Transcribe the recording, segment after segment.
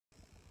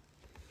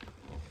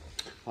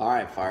All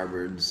right,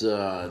 Firebirds.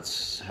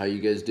 It's how you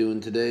guys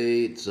doing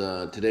today?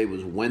 Today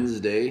was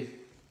Wednesday.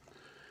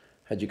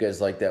 How'd you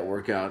guys like that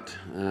workout?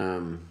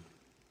 You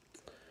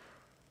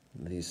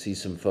see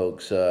some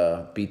folks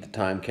beat the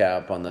time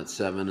cap on that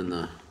 7 and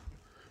the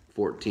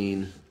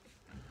 14,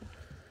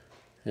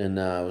 and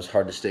it was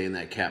hard to stay in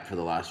that cap for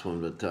the last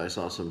one. But I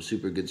saw some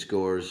super good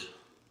scores.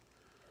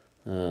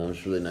 It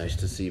was really nice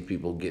to see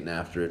people getting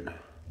after it.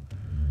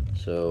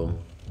 So,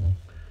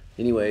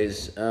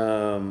 anyways.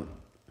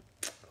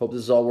 Hope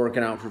this is all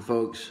working out for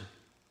folks.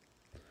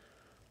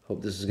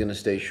 Hope this is going to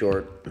stay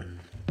short.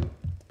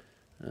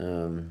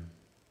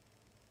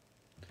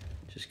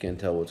 Just can't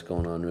tell what's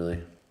going on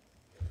really.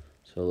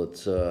 So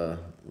let's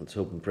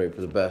hope and pray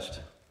for the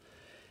best.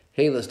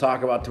 Hey, let's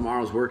talk about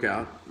tomorrow's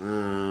workout.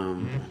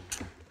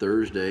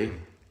 Thursday.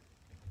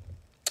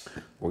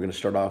 We're going to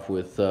start off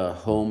with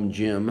home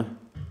gym.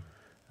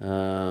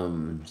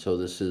 So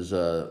this is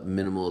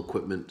minimal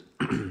equipment.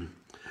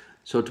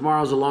 So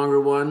tomorrow's a longer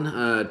one,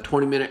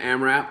 20-minute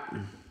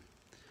AMRAP.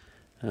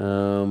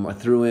 I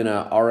threw in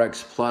a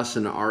RX Plus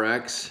and a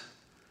RX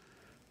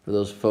for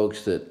those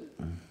folks that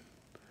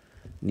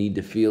need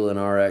to feel an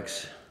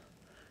RX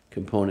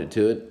component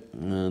to it.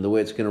 The way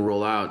it's going to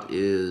roll out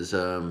is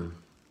you're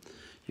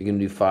going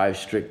to do 5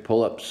 strict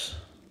pull-ups,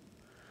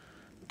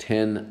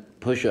 10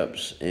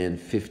 push-ups,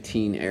 and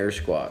 15 air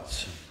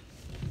squats.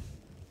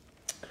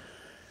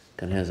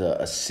 Kind of has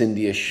a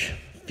Cindy-ish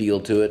feel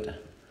to it.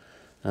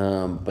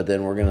 But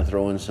then we're going to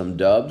throw in some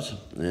dubs,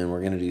 and we're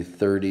going to do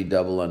 30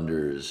 double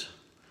unders.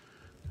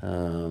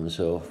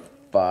 So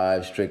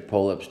 5 strict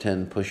pull-ups,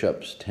 10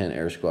 push-ups, 10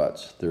 air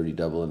squats, 30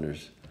 double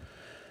unders.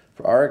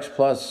 For RX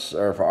Plus,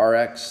 or for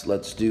RX,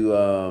 let's do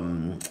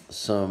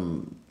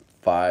some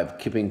 5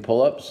 kipping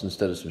pull-ups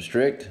instead of some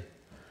strict.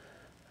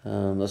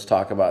 Let's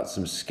talk about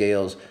some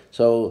scales.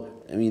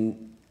 So, I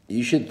mean,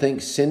 you should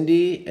think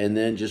Cindy, and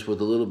then just with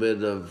a little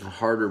bit of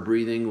harder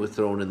breathing with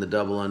throwing in the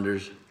double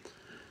unders.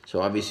 So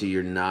obviously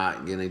you're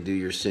not going to do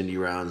your Cindy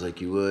rounds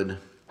like you would.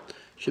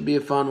 Should be a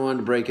fun one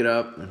to break it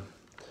up.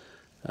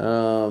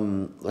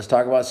 Let's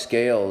talk about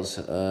scales.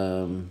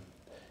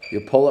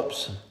 Your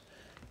pull-ups,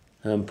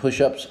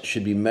 push-ups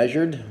should be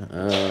measured.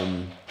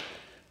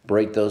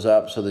 Break those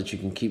up so that you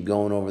can keep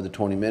going over the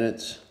 20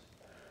 minutes.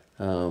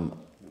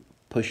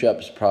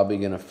 Push-ups probably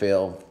going to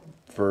fail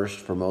first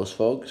for most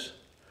folks.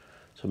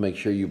 So make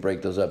sure you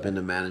break those up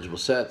into manageable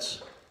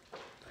sets.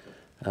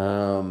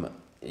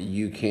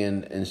 You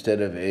can, instead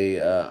of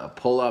a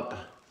pull-up,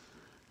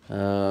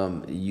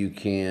 you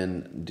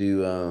can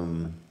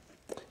do,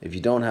 if you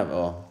don't have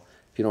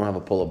a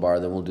pull-up bar,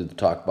 then we'll do the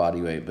talk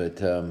body weight. But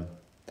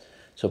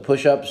so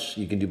push-ups,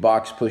 you can do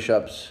box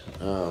push-ups,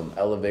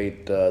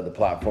 elevate the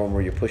platform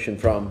where you're pushing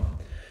from.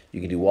 You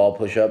can do wall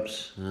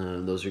push-ups.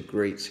 Those are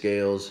great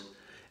scales.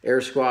 Air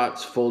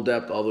squats, full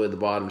depth all the way to the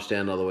bottom,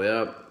 stand all the way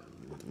up.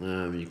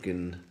 You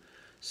can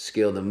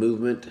scale the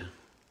movement.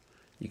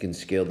 You can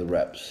scale the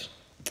reps.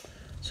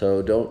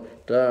 So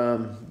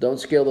don't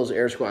scale those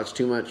air squats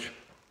too much.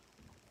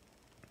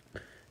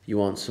 You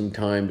want some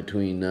time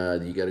between,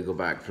 you got to go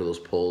back for those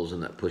pulls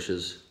and that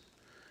pushes.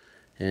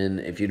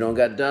 And if you don't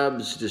got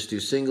dubs, just do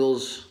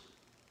singles.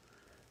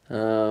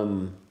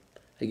 Again,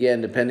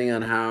 depending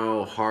on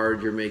how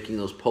hard you're making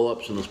those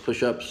pull-ups and those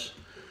push-ups,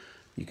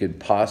 you could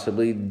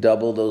possibly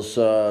double those,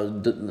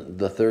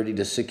 the 30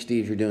 to 60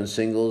 if you're doing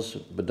singles,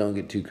 but don't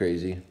get too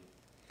crazy.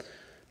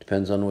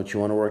 Depends on what you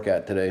want to work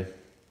at today.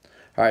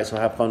 All right, so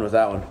have fun with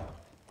that one.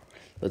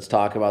 Let's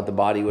talk about the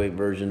body weight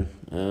version.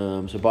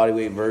 So body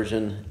weight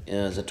version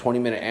is a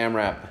 20-minute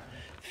AMRAP,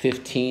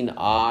 15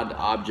 odd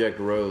object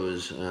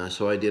rows.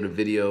 So I did a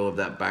video of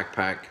that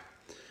backpack.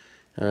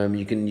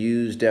 You can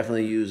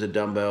definitely use a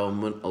dumbbell.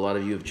 A lot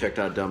of you have checked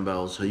out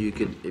dumbbells. So you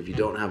could, if you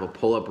don't have a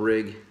pull-up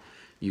rig,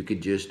 you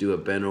could just do a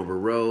bent over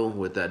row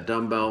with that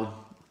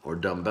dumbbell or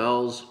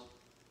dumbbells.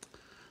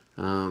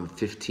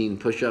 15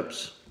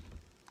 push-ups,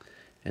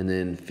 and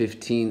then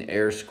 15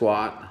 air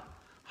squat,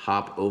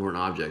 hop over an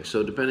object.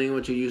 So depending on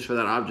what you use for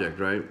that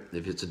object, right?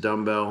 If it's a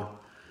dumbbell,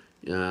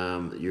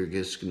 you're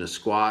just gonna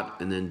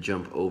squat and then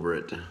jump over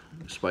it.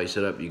 Spice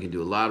it up. You can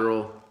do a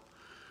lateral,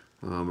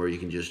 or you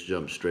can just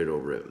jump straight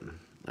over it.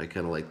 I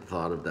kind of like the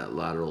thought of that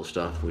lateral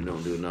stuff. We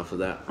don't do enough of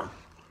that.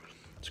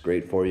 It's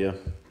great for you.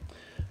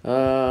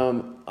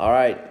 All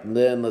right,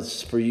 then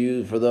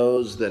for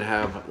those that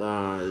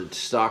have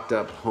stocked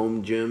up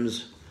home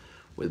gyms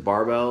with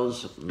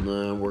barbells,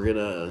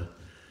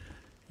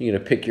 you're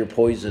gonna pick your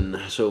poison.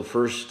 So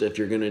first, if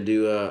you're gonna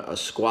do a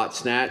squat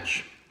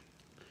snatch,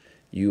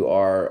 you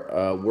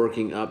are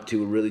working up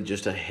to really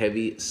just a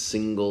heavy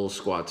single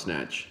squat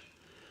snatch.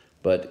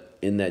 But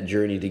in that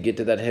journey to get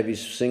to that heavy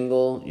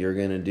single, you're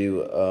gonna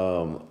do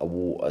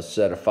a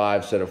set of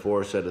 5, set of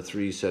 4, set of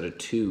 3, set of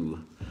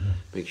 2.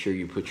 Make sure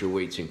you put your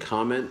weights in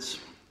comments.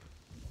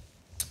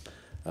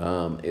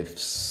 If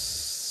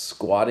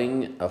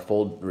squatting,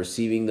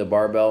 receiving the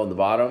barbell in the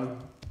bottom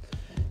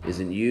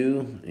isn't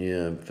you,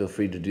 feel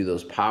free to do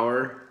those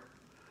power,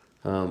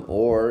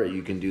 or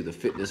you can do the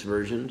fitness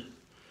version.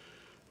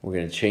 We're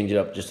going to change it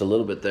up just a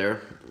little bit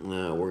there.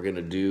 we're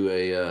gonna do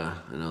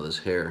I know this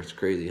hair, it's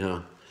crazy,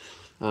 huh?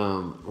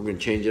 We're gonna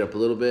change it up a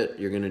little bit.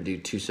 You're gonna do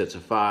 2 sets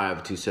of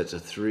 5, 2 sets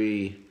of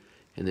 3,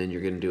 and then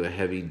you're gonna do a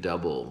heavy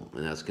double,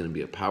 and that's gonna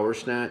be a power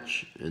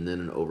snatch and then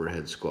an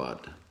overhead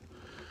squat.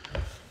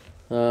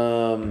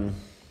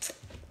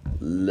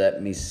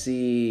 Let me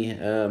see.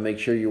 Make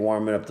sure you're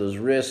warming up those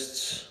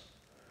wrists.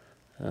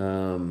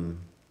 Again,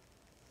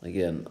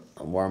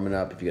 I'm warming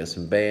up. If you got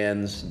some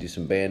bands, do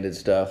some banded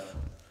stuff.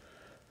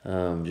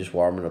 Just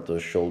warming up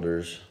those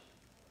shoulders.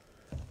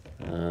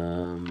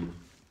 All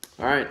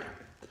right.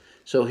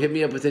 So hit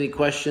me up with any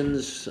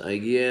questions.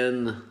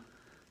 Again,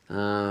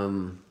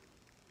 I'm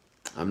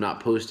not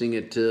posting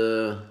it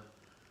tonight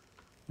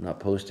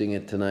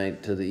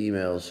to the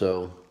email.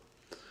 So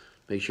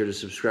make sure to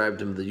subscribe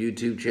to the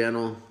YouTube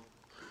channel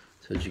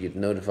so that you get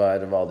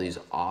notified of all these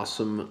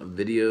awesome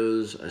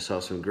videos. I saw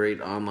some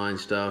great online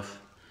stuff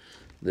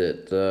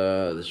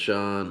that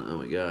Sean, oh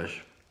my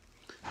gosh,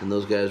 and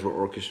those guys were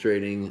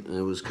orchestrating.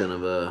 It was kind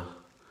of a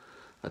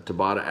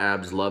Tabata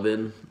abs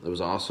love-in. It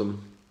was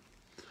awesome.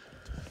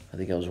 I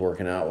think I was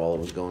working out while it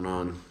was going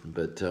on,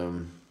 but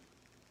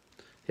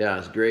yeah,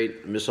 it's great.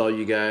 I miss all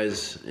you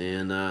guys,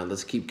 and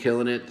let's keep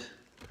killing it.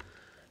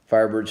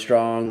 Firebird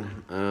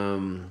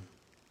strong.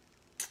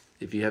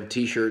 If you have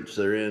t-shirts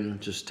that are in,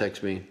 just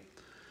text me.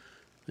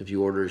 If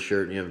you order a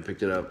shirt and you haven't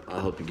picked it up, I'll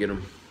help you get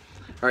them.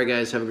 All right,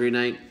 guys, have a great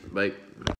night. Bye.